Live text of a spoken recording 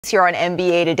Here on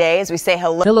NBA Today as we say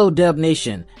hello. Hello Dub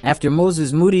Nation. After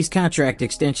Moses Moody's contract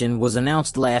extension was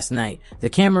announced last night,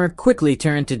 the camera quickly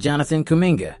turned to Jonathan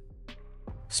Kuminga.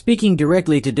 Speaking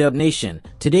directly to Dub Nation,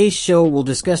 today's show will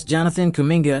discuss Jonathan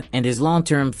Kuminga and his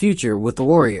long-term future with the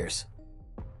Warriors.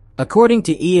 According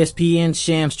to ESPN's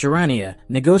Shams Charania,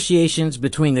 negotiations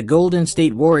between the Golden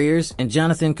State Warriors and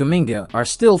Jonathan Kuminga are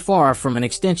still far from an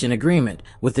extension agreement,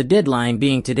 with the deadline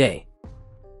being today.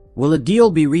 Will a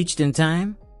deal be reached in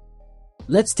time?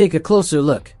 Let's take a closer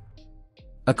look.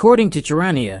 According to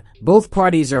Charania, both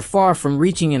parties are far from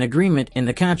reaching an agreement in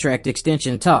the contract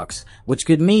extension talks, which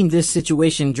could mean this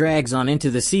situation drags on into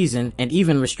the season and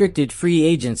even restricted free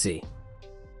agency.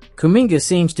 Kuminga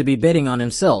seems to be betting on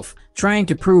himself, trying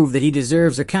to prove that he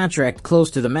deserves a contract close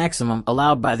to the maximum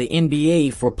allowed by the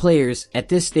NBA for players at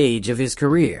this stage of his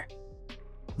career.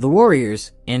 The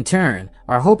Warriors, in turn,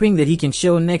 are hoping that he can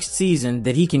show next season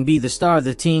that he can be the star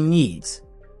the team needs.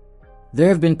 There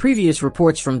have been previous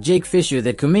reports from Jake Fisher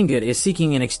that Kuminga is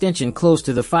seeking an extension close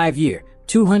to the 5-year,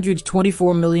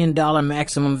 $224 million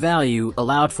maximum value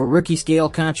allowed for rookie-scale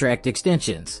contract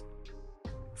extensions.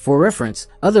 For reference,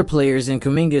 other players in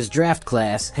Kuminga's draft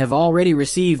class have already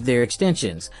received their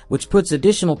extensions, which puts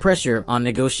additional pressure on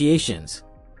negotiations.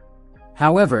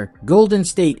 However, Golden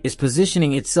State is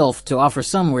positioning itself to offer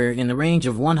somewhere in the range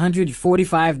of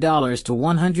 $145 to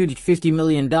 $150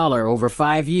 million over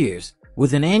 5 years,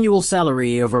 with an annual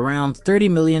salary of around $30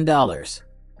 million.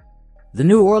 The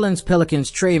New Orleans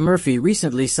Pelicans' Trey Murphy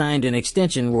recently signed an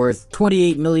extension worth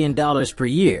 $28 million per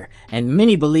year, and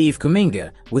many believe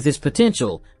Kuminga, with his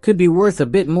potential, could be worth a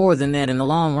bit more than that in the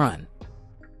long run.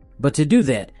 But to do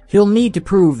that, he'll need to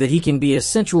prove that he can be a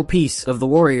central piece of the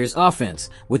Warriors' offense,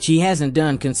 which he hasn't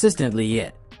done consistently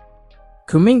yet.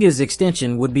 Kuminga's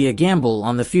extension would be a gamble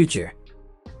on the future.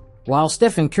 While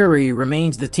Stephen Curry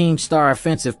remains the team's star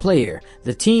offensive player,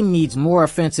 the team needs more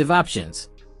offensive options.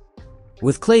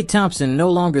 With Klay Thompson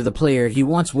no longer the player he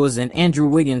once was and Andrew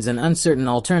Wiggins an uncertain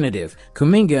alternative,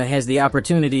 Kuminga has the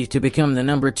opportunity to become the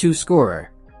number 2 scorer.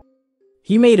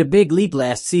 He made a big leap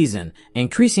last season,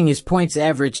 increasing his points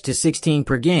average to 16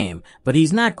 per game, but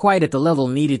he's not quite at the level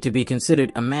needed to be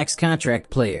considered a max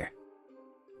contract player.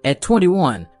 At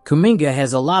 21, Kuminga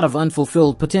has a lot of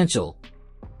unfulfilled potential.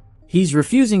 He's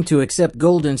refusing to accept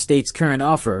Golden State's current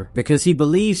offer because he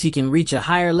believes he can reach a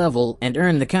higher level and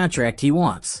earn the contract he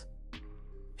wants.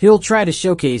 He'll try to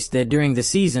showcase that during the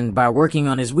season by working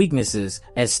on his weaknesses,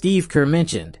 as Steve Kerr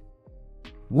mentioned.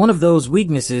 One of those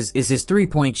weaknesses is his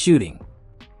three-point shooting.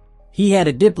 He had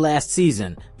a dip last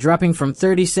season, dropping from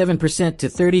 37% to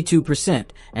 32%,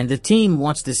 and the team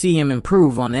wants to see him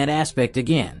improve on that aspect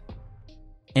again.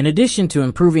 In addition to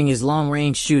improving his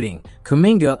long-range shooting,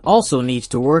 Kuminga also needs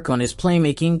to work on his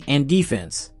playmaking and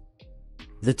defense.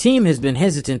 The team has been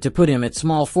hesitant to put him at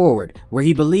small forward, where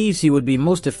he believes he would be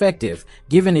most effective,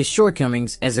 given his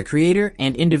shortcomings as a creator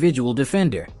and individual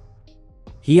defender.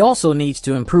 He also needs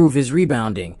to improve his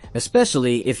rebounding,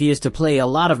 especially if he is to play a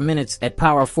lot of minutes at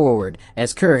power forward,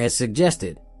 as Kerr has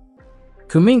suggested.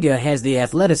 Kuminga has the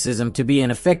athleticism to be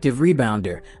an effective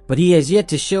rebounder, but he has yet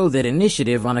to show that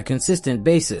initiative on a consistent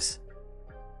basis.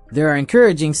 There are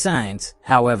encouraging signs,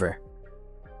 however.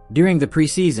 During the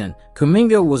preseason,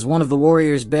 Kuminga was one of the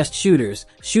Warriors' best shooters,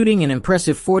 shooting an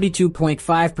impressive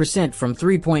 42.5% from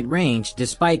three-point range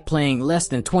despite playing less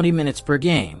than 20 minutes per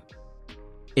game.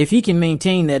 If he can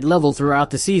maintain that level throughout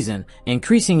the season,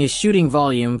 increasing his shooting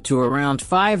volume to around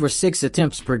 5 or 6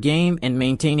 attempts per game and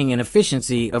maintaining an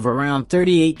efficiency of around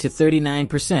 38 to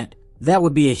 39%, that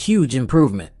would be a huge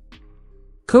improvement.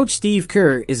 Coach Steve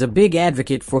Kerr is a big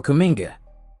advocate for Kuminga.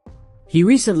 He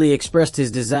recently expressed his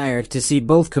desire to see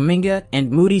both Kuminga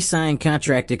and Moody sign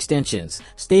contract extensions,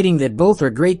 stating that both are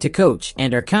great to coach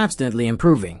and are constantly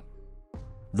improving.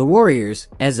 The Warriors,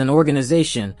 as an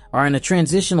organization, are in a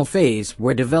transitional phase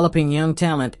where developing young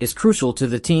talent is crucial to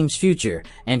the team's future,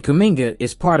 and Kuminga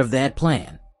is part of that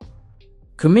plan.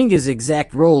 Kuminga's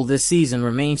exact role this season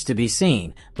remains to be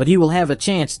seen, but he will have a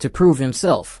chance to prove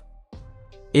himself.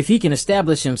 If he can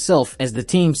establish himself as the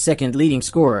team's second leading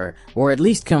scorer, or at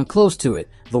least come close to it,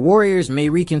 the Warriors may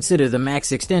reconsider the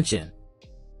max extension.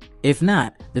 If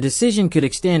not, the decision could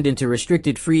extend into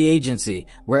restricted free agency,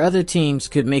 where other teams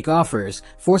could make offers,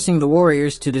 forcing the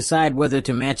Warriors to decide whether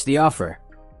to match the offer.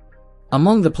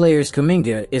 Among the players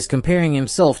Kuminga is comparing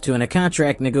himself to in a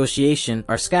contract negotiation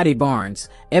are Scotty Barnes,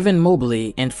 Evan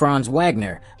Mobley, and Franz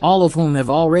Wagner, all of whom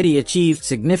have already achieved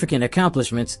significant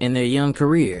accomplishments in their young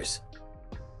careers.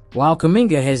 While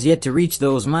Kuminga has yet to reach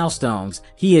those milestones,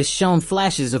 he has shown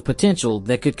flashes of potential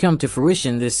that could come to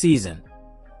fruition this season.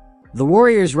 The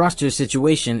Warriors' roster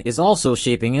situation is also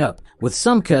shaping up, with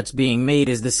some cuts being made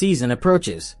as the season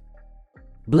approaches.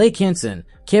 Blake Hinson,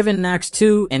 Kevin Knox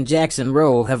II, and Jackson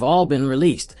Rowe have all been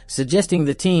released, suggesting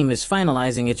the team is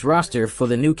finalizing its roster for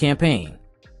the new campaign.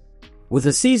 With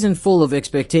a season full of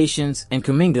expectations and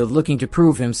Kuminga looking to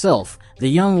prove himself, the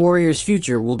young Warriors'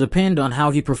 future will depend on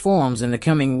how he performs in the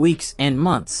coming weeks and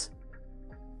months.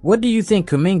 What do you think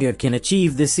Kuminga can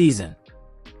achieve this season?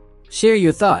 Share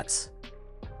your thoughts.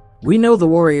 We know the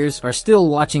Warriors are still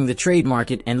watching the trade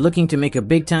market and looking to make a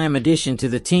big-time addition to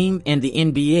the team and the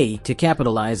NBA to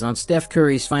capitalize on Steph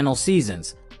Curry's final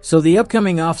seasons, so the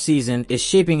upcoming offseason is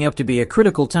shaping up to be a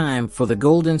critical time for the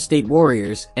Golden State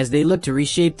Warriors as they look to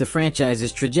reshape the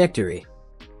franchise's trajectory.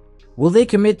 Will they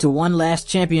commit to one last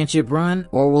championship run,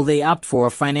 or will they opt for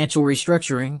a financial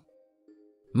restructuring?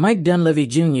 Mike Dunleavy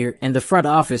Jr. and the front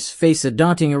office face a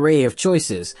daunting array of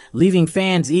choices, leaving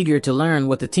fans eager to learn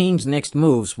what the team's next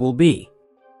moves will be.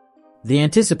 The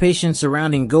anticipation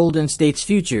surrounding Golden State's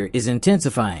future is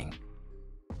intensifying.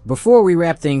 Before we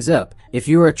wrap things up, if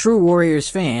you're a true Warriors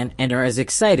fan and are as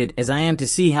excited as I am to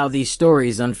see how these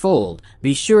stories unfold,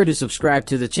 be sure to subscribe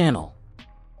to the channel.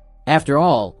 After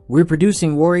all, we're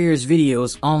producing Warriors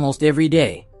videos almost every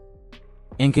day.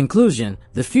 In conclusion,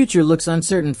 the future looks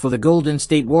uncertain for the Golden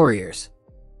State Warriors.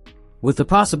 With the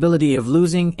possibility of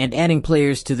losing and adding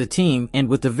players to the team and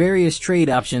with the various trade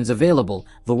options available,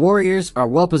 the Warriors are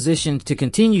well positioned to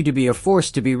continue to be a force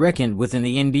to be reckoned with in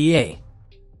the NBA.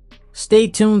 Stay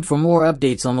tuned for more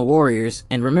updates on the Warriors,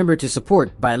 and remember to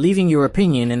support by leaving your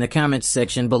opinion in the comments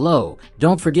section below.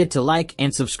 Don't forget to like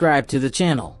and subscribe to the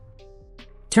channel.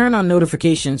 Turn on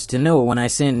notifications to know when I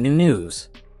send new news.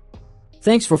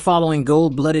 Thanks for following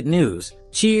Gold-Blooded News.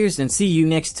 Cheers and see you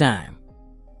next time.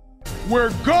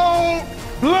 We're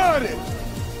gold-blooded!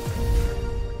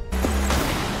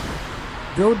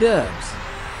 Go Dubs!